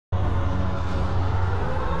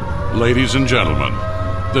Ladies and gentlemen,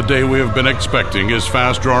 the day we have been expecting is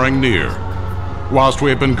fast drawing near. Whilst we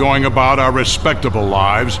have been going about our respectable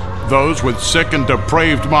lives, those with sick and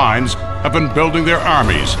depraved minds have been building their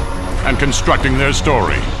armies and constructing their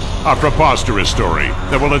story. A preposterous story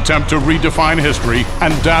that will attempt to redefine history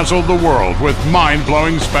and dazzle the world with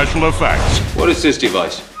mind-blowing special effects. What is this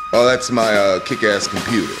device? Oh, that's my kick-ass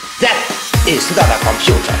computer. That is not a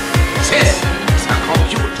computer. This is a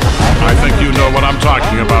computer. I think you know what I'm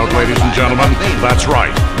talking about, ladies and gentlemen. That's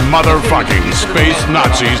right. Motherfucking space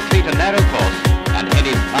Nazis. Complete a narrow course and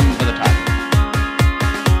heading plumb for the top.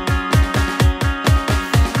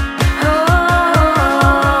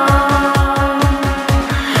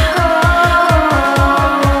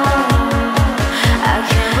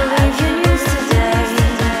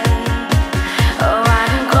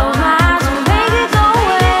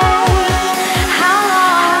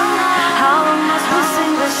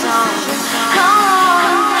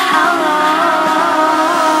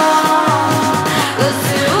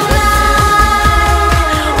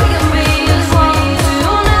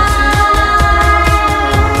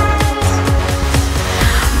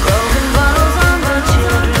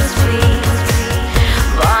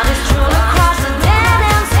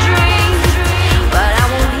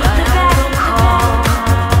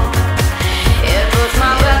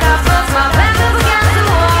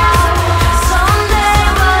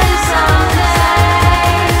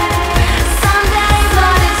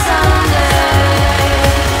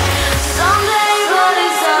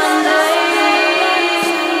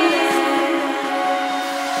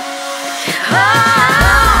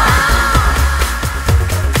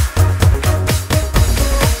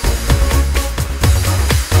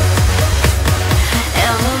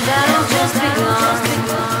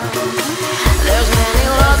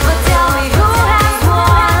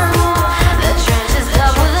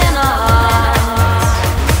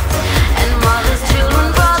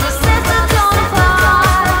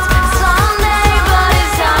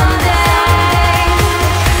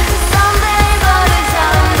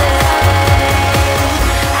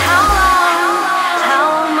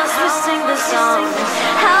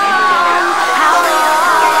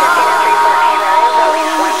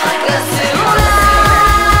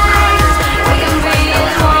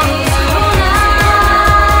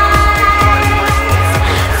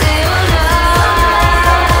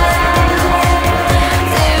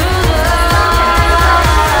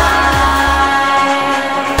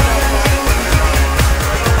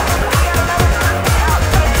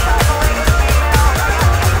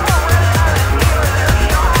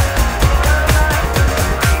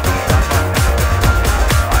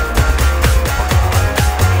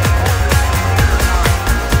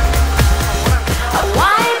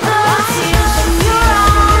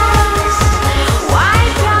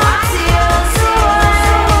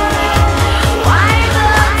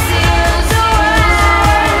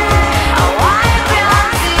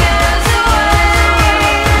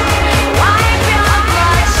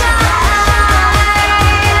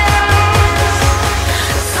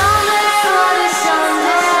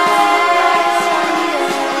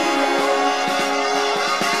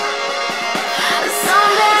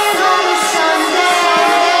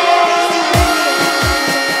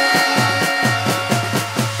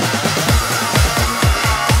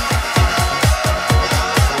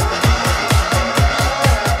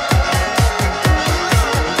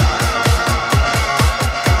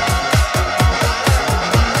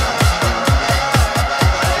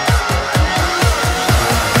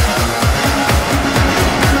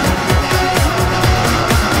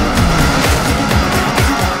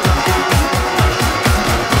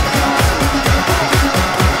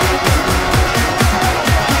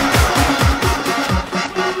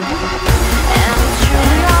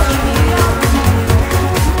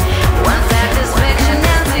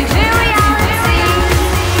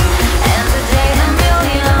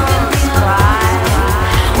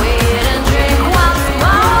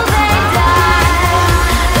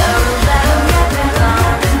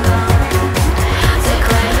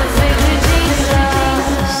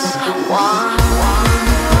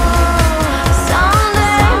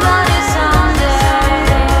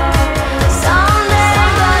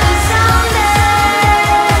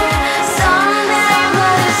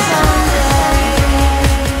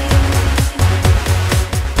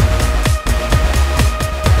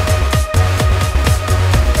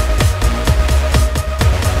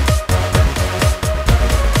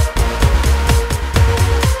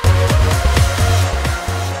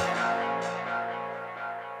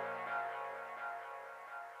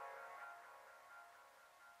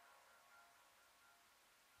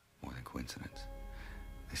 Coincidence.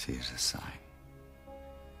 I see it as a sign.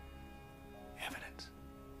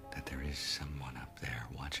 is someone